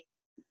day,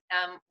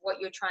 what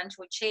you're trying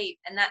to achieve,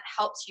 and that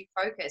helps you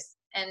focus.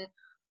 And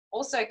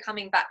also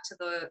coming back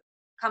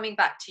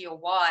to your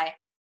why,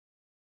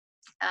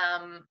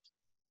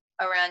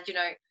 around,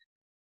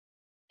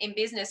 in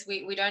business,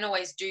 we don't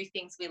always do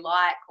things we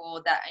like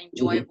or that are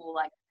enjoyable,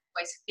 like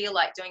always feel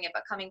like doing it,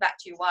 but coming back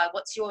to your why,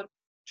 what's your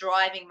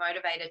driving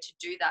motivator to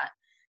do that?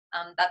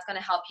 That's going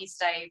to help you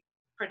stay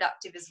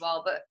productive as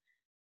well. But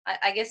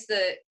I guess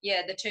the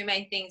two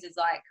main things is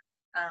like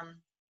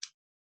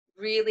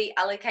really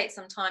allocate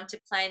some time to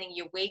planning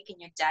your week and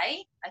your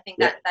day. I think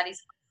Yeah. that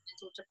is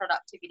fundamental to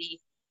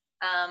productivity.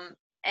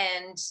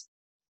 And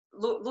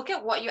look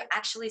at what you're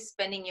actually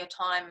spending your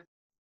time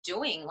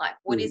doing. Like,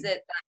 what is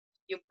it that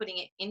you're putting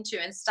it into,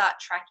 and start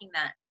tracking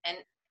that. And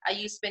are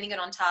you spending it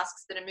on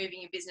tasks that are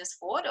moving your business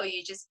forward, or are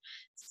you just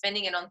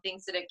spending it on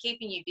things that are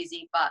keeping you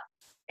busy, but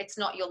it's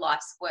not your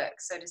life's work,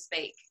 so to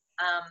speak?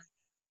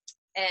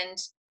 And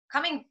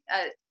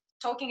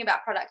talking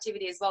about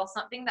productivity as well,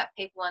 something that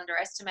people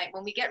underestimate.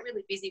 When we get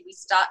really busy, we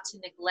start to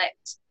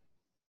neglect,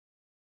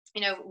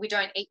 we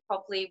don't eat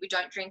properly, we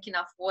don't drink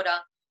enough water.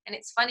 And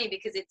it's funny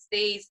because it's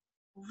these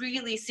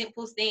really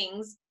simple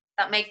things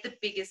that make the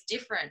biggest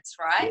difference,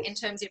 right? Yes. In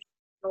terms of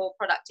your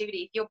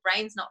productivity. If your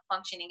brain's not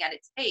functioning at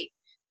its peak,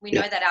 we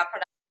know that our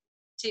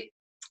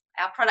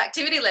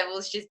productivity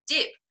levels just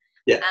dip.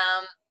 Yeah.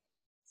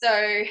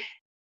 So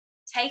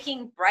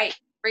taking breaks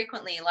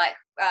frequently, like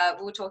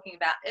we were talking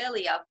about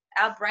earlier,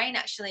 our brain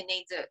actually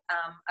needs a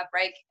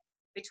break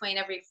between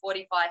every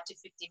 45 to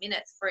 50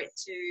 minutes for it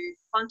to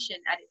function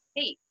at its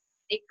peak.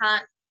 It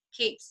can't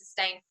keep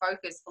sustained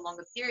focus for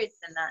longer periods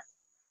than that.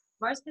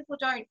 Most people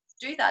don't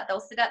do that.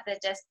 They'll sit at their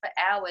desk for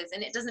hours,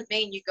 and it doesn't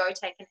mean you go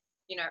take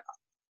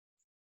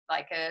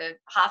like a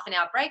half an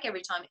hour break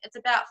every time. It's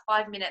about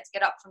 5 minutes,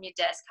 get up from your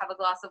desk, have a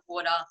glass of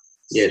water,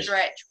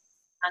 stretch,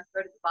 and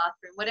go to the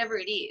bathroom, whatever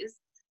it is,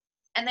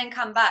 and then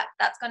come back.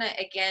 That's going to,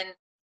 again,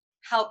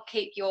 help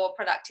keep your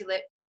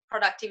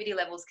productivity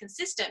levels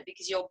consistent,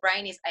 because your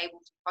brain is able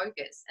to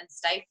focus and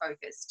stay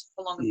focused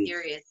for longer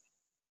periods.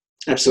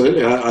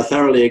 Absolutely. I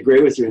thoroughly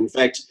agree with you. In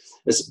fact,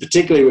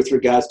 particularly with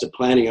regards to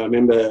planning, I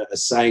remember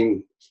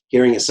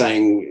hearing a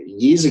saying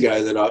years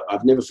ago that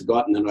I've never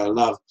forgotten and I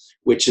love,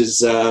 which is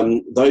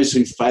those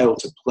who fail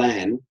to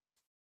plan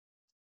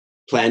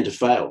to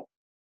fail.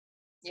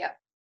 Yeah.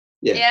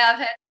 Yeah. Yeah, I've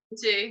heard it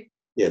too.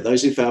 Yeah,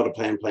 those who fail to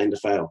plan to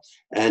fail.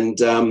 And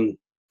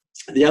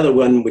the other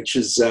one, which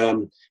is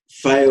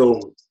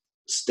FAIL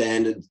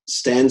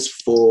stands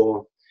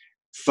for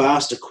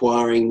fast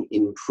acquiring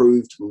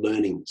improved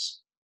learnings.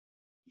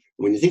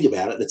 When you think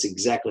about it, that's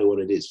exactly what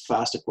it is: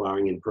 fast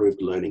acquiring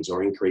improved learnings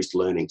or increased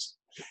learnings.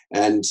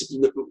 And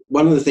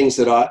one of the things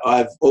that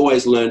I've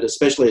always learned,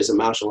 especially as a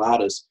martial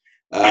artist,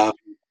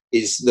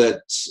 is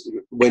that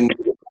when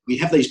we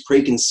have these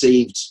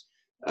preconceived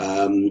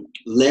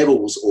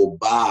levels or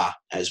bar,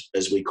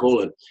 as we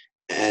call it,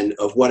 and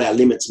of what our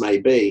limits may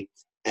be,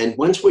 and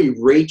once we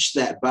reach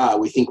that bar,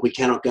 we think we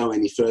cannot go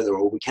any further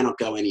or we cannot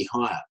go any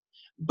higher.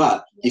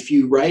 But if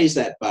you raise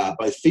that bar,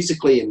 both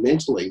physically and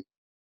mentally,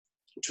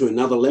 to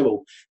another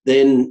level,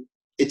 then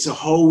it's a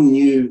whole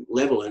new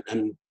level,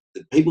 and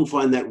people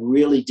find that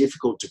really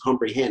difficult to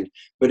comprehend,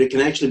 but it can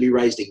actually be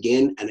raised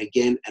again and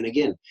again and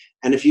again.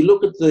 And if you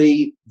look at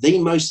the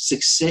most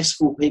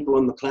successful people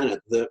on the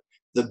planet, the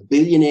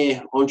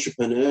billionaire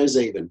entrepreneurs,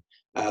 even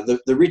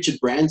the Richard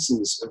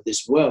Bransons of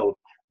this world,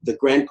 the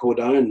Grant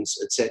Cardones,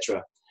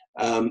 etc.,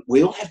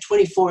 we all have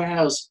 24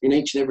 hours in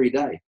each and every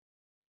day.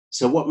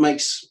 So what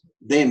makes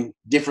them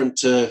different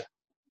to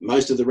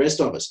most of the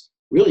rest of us?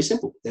 Really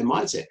simple: their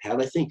mindset, how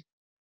they think.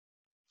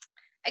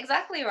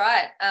 Exactly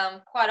right.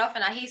 Quite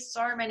often I hear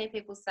so many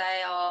people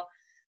say, "Oh,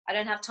 I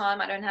don't have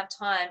time. I don't have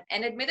time."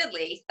 And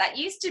admittedly, that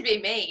used to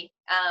be me.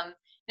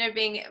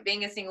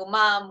 Being a single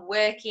mom,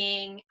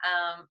 working,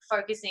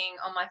 focusing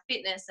on my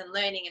fitness and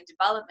learning and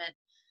development.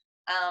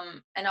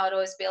 And I would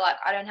always be like,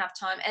 I don't have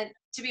time. And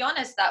to be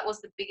honest, that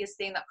was the biggest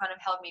thing that kind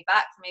of held me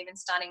back from even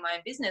starting my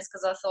own business,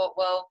 because I thought,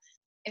 well,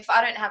 if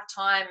I don't have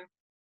time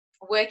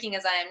working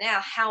as I am now,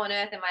 how on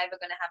earth am I ever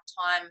going to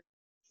have time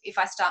if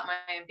I start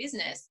my own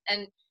business?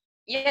 And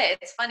yeah,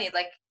 it's funny,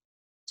 like,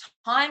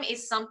 time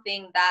is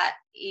something that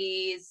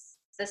is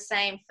the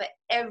same for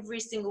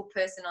every single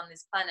person on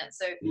this planet.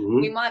 So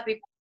we might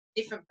be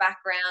different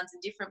backgrounds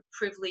and different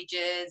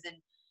privileges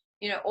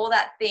and all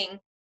that thing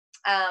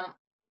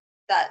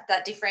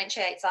that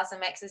differentiates us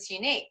and makes us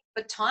unique.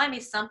 But time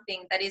is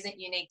something that isn't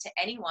unique to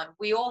anyone.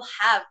 We all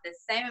have the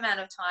same amount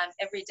of time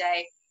every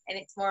day, and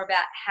it's more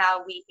about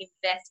how we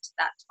invest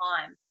that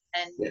time.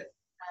 And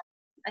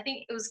I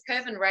think it was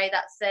Curvin Ray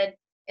that said,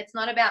 it's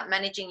not about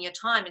managing your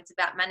time, it's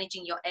about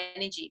managing your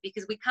energy,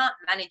 because we can't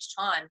manage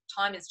time.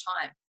 Time is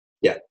time.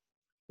 Yeah.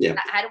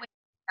 How do we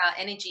manage our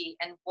energy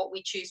and what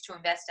we choose to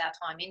invest our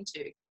time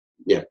into?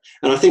 Yeah.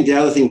 And I think the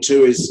other thing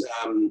too is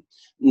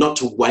not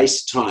to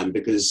waste time,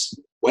 because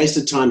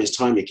wasted time is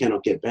time you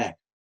cannot get back.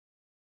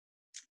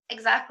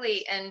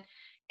 Exactly. And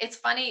it's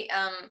funny,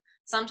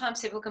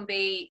 sometimes people can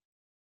be,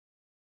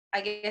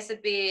 I guess, a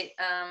bit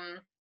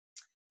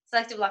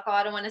selective, like, oh,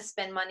 I don't want to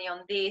spend money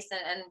on this,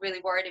 and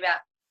really worried about.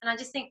 And I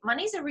just think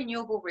money is a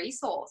renewable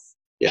resource.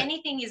 Yeah.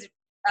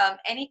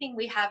 Anything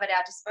we have at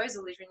our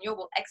disposal is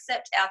renewable,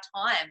 except our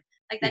time.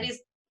 Like, that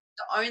is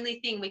the only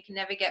thing we can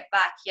never get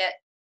back. Yet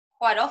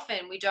quite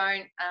often we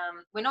don't,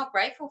 we're not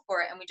grateful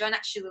for it, and we don't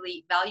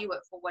actually value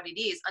it for what it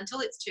is until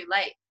it's too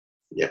late.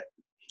 Yeah,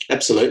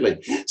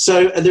 absolutely.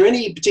 So are there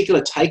any particular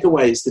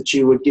takeaways that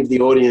you would give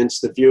the audience,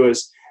 the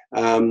viewers,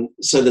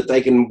 so that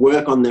they can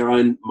work on their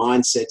own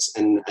mindsets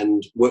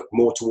and work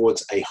more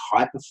towards a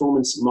high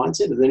performance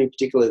mindset? Are there any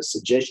particular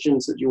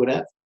suggestions that you would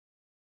have?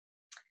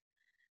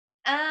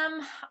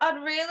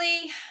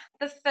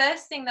 The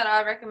first thing that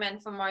I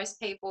recommend for most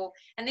people,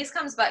 and this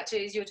comes back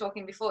to, as you were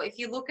talking before, if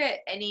you look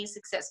at any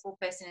successful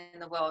person in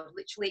the world,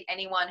 literally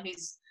anyone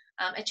who's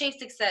achieved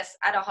success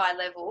at a high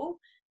level,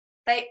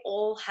 they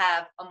all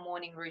have a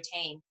morning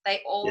routine.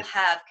 They all Yeah.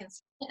 have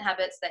consistent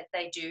habits that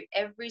they do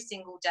every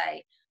single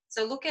day.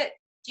 So look at,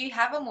 do you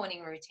have a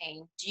morning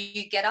routine? Do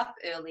you get up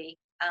early?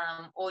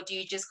 Or do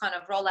you just kind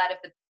of roll out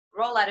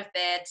of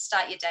bed,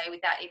 start your day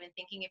without even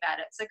thinking about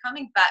it? So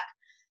coming back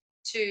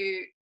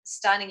to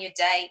starting your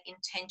day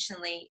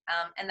intentionally,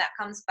 and that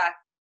comes back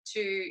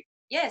to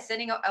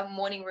setting a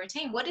morning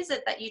routine. What is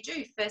it that you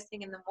do first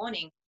thing in the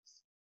morning?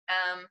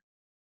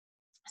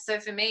 So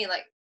for me,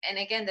 like, and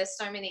again, there's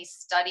so many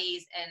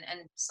studies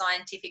and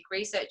scientific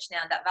research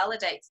now that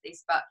validates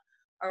this, but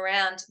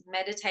around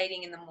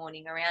meditating in the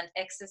morning, around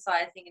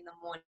exercising in the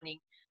morning,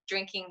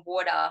 drinking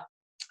water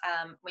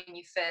when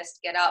you first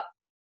get up,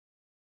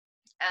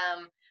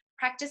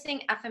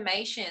 practicing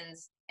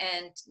affirmations.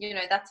 And,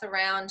 that's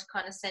around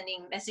kind of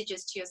sending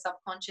messages to your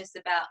subconscious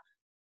about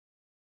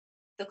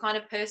the kind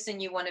of person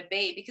you want to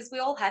be, because we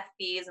all have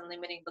fears and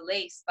limiting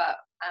beliefs, but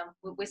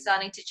we're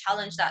starting to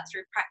challenge that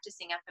through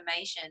practicing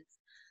affirmations.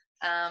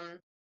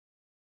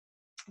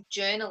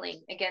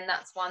 Journaling, again,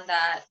 that's one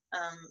that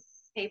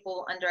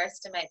people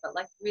underestimate, but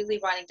like really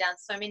writing down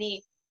so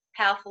many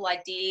powerful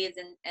ideas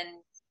and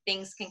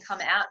things can come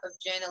out of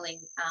journaling.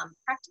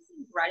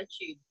 Practicing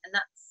gratitude, and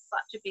that's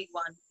such a big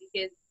one,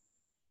 because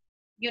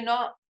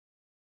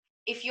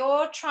if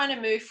you're trying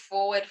to move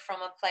forward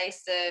from a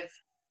place of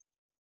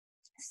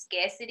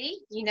scarcity,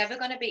 you're never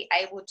going to be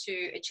able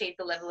to achieve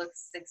the level of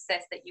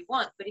success that you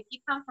want. But if you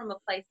come from a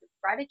place of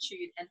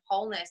gratitude and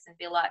wholeness and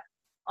be like,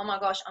 oh my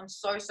gosh, I'm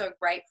so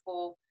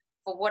grateful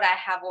for what I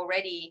have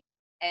already,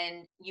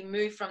 and you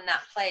move from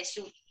that place,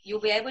 you'll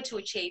be able to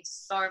achieve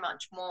so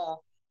much more.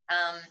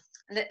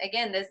 And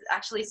again, there's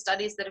actually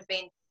studies that have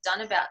been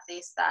done about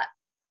this, that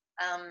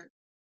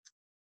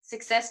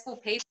successful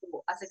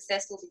people are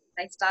successful because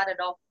they started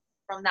off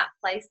from that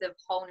place of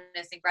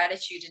wholeness and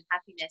gratitude and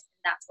happiness,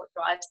 and that's what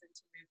drives them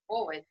to move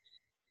forward.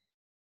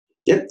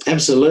 Yep,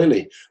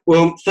 absolutely.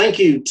 Well, thank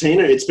you,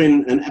 Tina. It's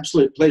been an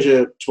absolute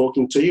pleasure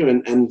talking to you,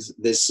 and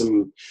there's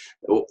some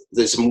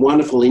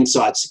wonderful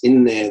insights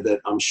in there that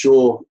I'm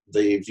sure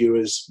the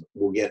viewers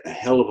will get a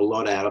hell of a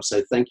lot out of.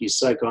 So thank you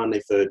so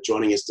kindly for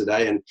joining us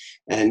today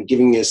and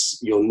giving us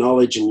your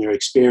knowledge and your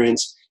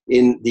experience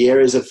in the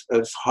areas of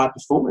high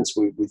performance.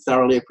 We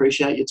thoroughly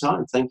appreciate your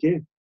time. Thank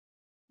you.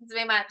 It's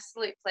been my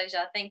absolute pleasure.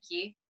 Thank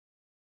you.